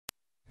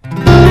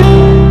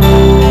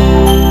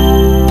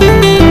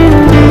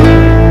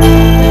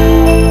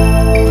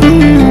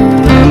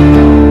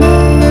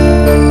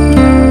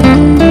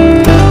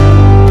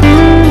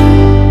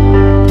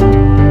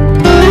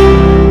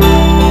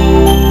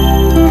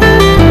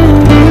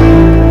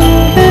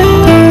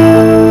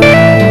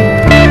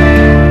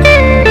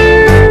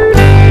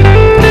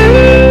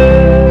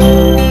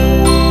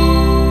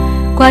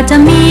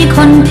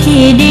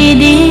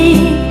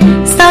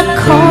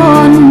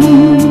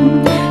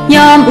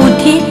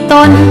ต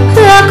นเ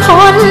พื่อค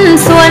น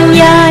ส่วนใ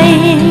หญ่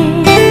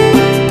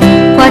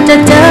กว่าจะ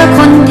เจอค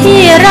น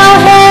ที่เรา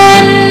เห็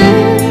น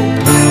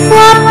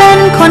ว่าเป็น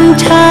คน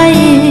ใช่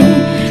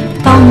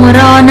ต้องร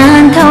อนา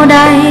นเท่าใด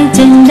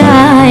จึงไ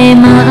ด้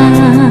มา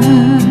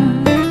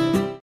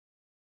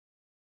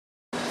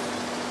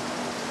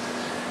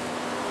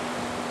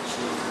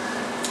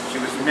She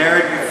was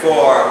married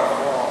before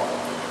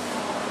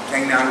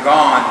Tang Nan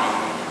gone.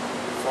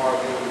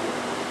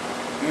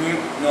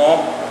 No,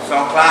 สอ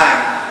งครั้ง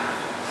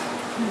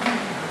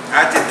อ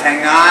าจจะแต่ง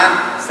งาน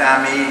สา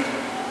มี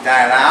ได้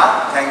แล้ว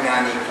แต่งงา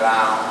นอีกแล้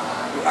ว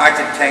อาจจ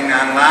ะแต่งง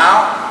านแล้ว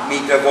มี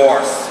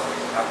divorce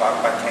แต่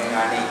แต่งง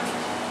านอีก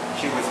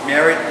She was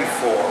married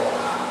before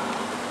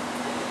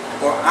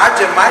อาจ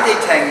จะไม่ได้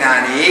แต่งงา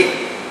นอีก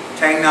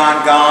แต่งงาน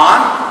ก่อน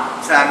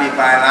สามีไ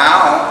ปแล้ว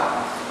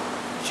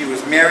She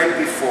was married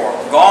before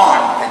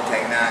gone เป็นแต่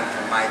งงานท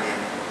ำไมเด่น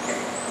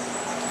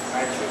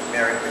She was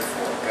married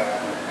before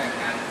แต่ง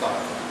งานก่อน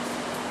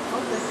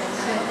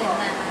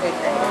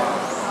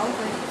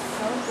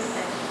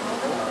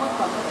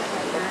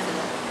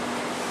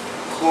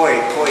ค่อ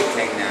ยแ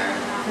ต่งงาน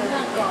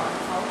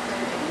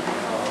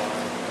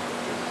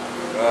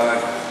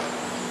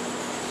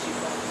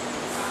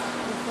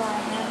Before I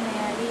have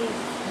married,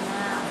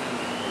 now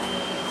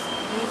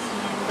this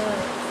member,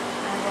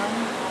 I want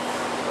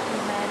to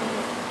marry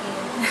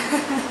again.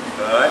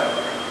 Good.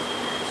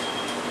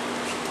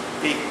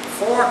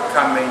 Before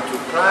coming to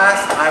class,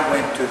 I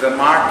went to the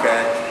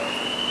market.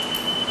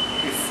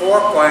 Before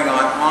going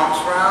on alms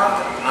round,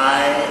 I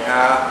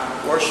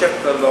worshiped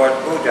the Lord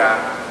Buddha.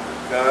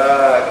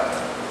 Good.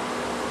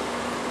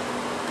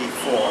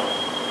 Before.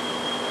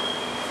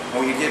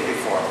 Oh, you did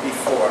before.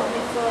 Before.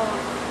 Before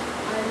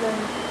I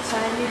learned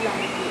Chinese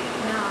language,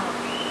 now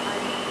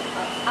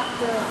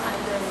after I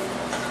learn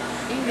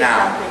English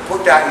Now, language.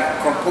 Buddha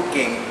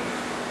cooking.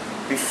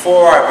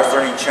 Before I was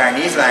learning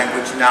Chinese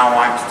language, now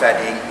I'm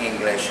studying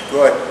English.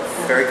 Good.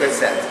 Very good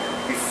sense.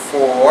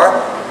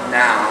 Before,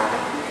 now.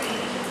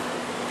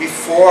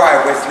 Before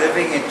I was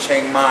living in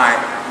Chiang Mai,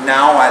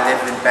 now I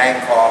live in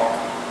Bangkok.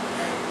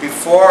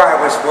 Before I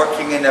was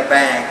working in a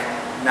bank,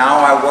 now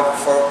I work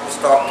for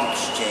stock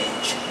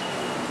exchange.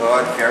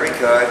 Good, very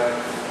good.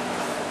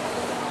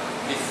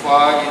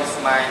 Before is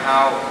my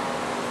house.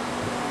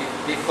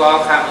 Before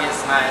come is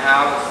my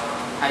house,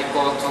 I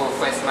go to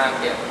fish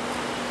market.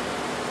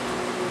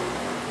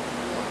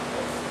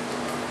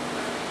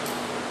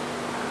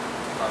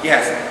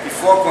 Yes,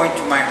 before going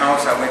to my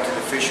house, I went to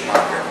the fish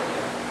market.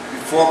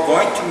 Before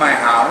going to my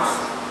house,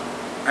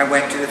 I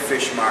went to the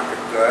fish market.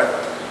 Good.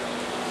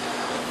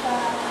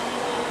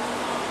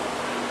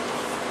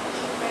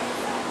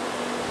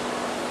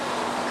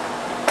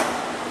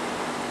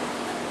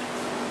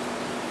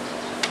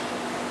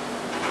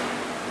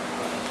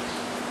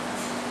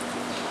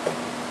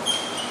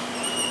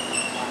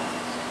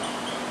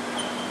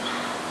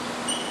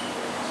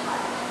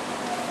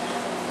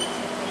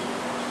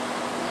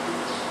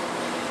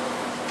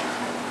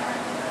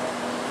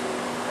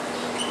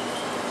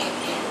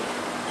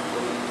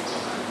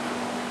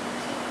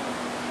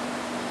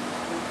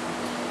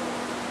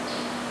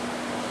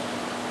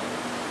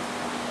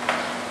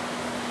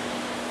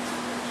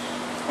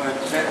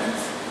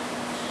 Sentence?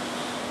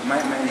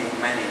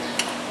 Many.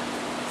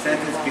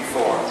 Sentence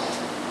before.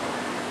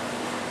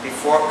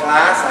 Before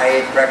class, I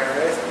ate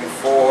breakfast.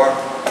 Before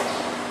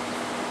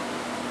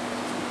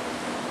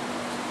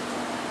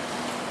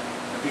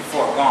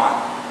gone.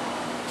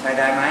 Say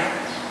that, right?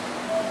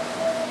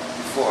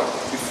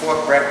 Before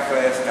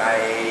breakfast, I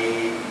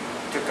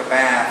took a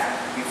bath.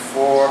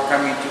 Before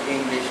coming to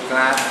English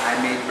class, I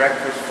made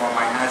breakfast for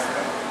my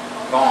husband.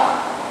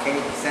 Gone. Okay,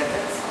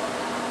 sentence?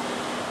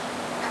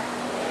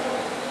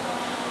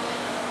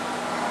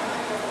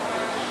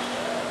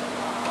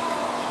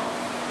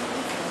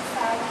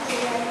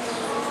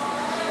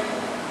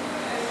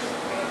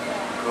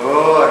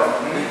 Good.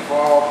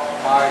 Before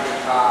buy the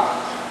car,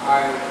 I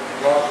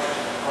work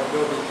for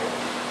building it.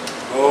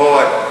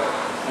 Good.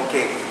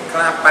 Okay,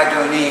 clap by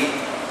Doni.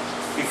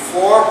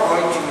 Before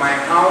going to my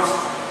house,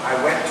 I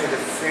went to the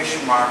fish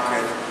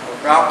market.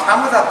 Now, tell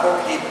me that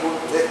book he put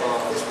this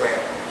way.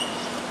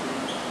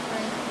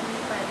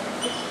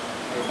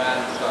 ไปบ้าน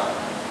ก่อน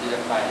ที่จะ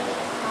ไป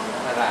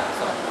ตลาด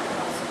สด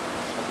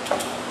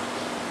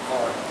ก่อ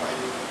นไป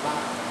บ้า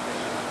นไป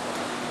ตลาดไป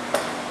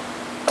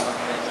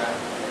บ้าน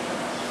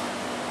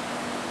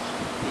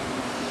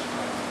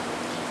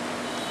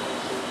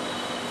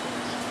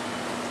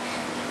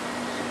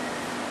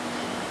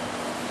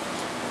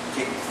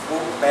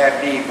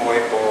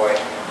Boy.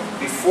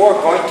 Before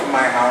going to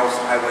my house,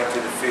 I went to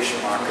the fish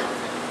market.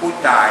 Who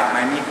died?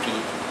 My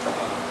Pete.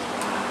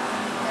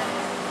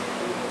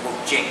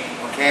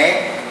 Okay?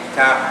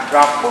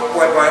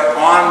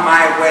 On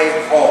my way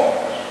home.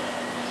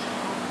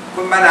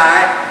 คุณมาไหน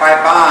ไป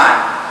บ้าน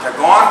จะ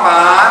ก่อนบ้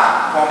าน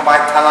ผมไป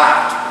ตลา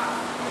ด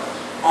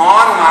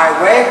On my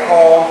way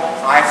home,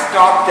 I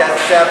stopped at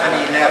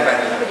 7-Eleven.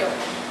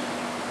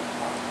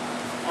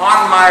 On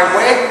my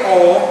way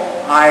home,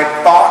 I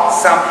bought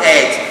some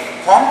eggs.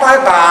 ผมไป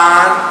บ้า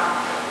น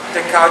จ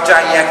ะ เข้าใจ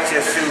อยากจะ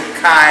ซื้อ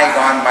ค่าย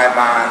ก่อนบ่าย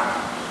บาน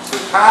สุ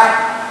ดท้าย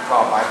ก็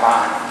บ่ายบา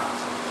น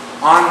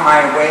On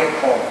my way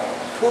home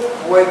ทุก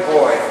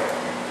บ่อย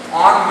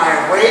On my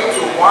way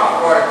to what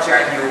water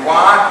you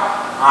want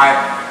I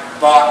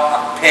bought a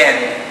pen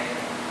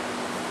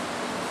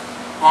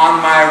On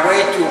my way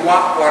to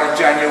what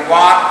water you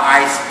want I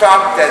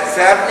stopped at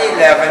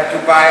 7-Eleven to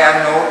buy a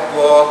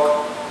notebook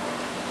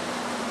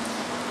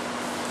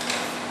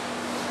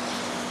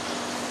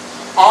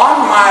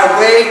On my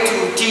way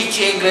to teach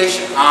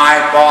English, I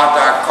bought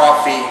a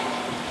coffee.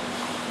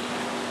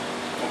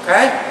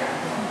 Okay?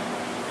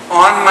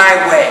 On my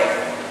way.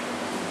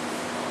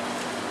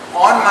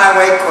 On my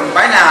way คุณไป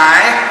ไหน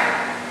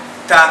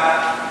จะ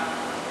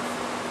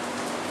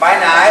ไป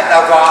ไหนแล้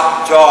วก็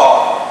จอ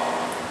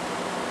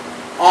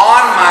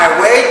On my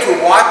way to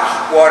watch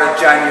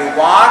Water you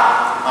want,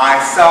 I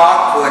saw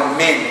คุณ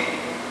มิน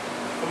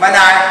คุณไปไหน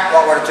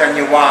Water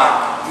you want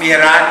มี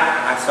ร้าน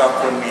I saw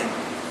คุณมิน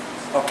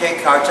Okay,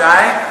 เข้าใจ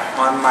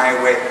On my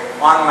way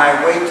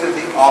to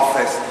the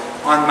office,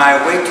 on my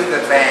way to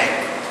the bank,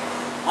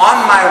 on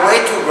my way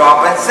to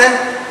Robinson,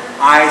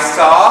 I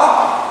saw.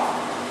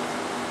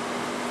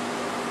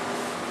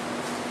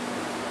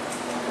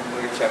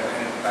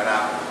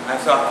 I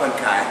saw คน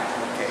ขาย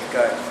Okay,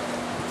 good.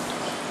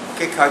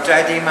 Okay, เข้าใจ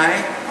ดีไหม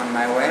On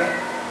my way.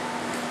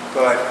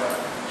 Good.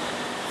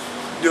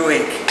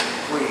 Doing.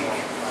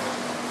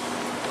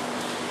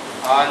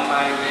 On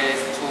my way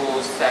to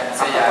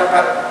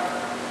Siam.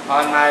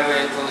 On my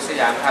way to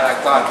Siam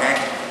Paragon, Okay,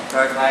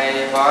 good.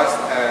 I watched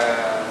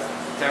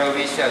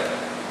television.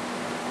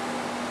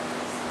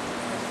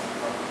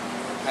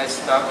 I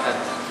stopped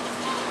and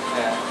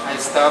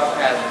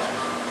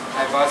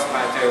I watched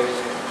my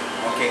television.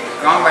 Okay,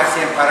 gone by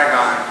Siam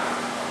Paragon.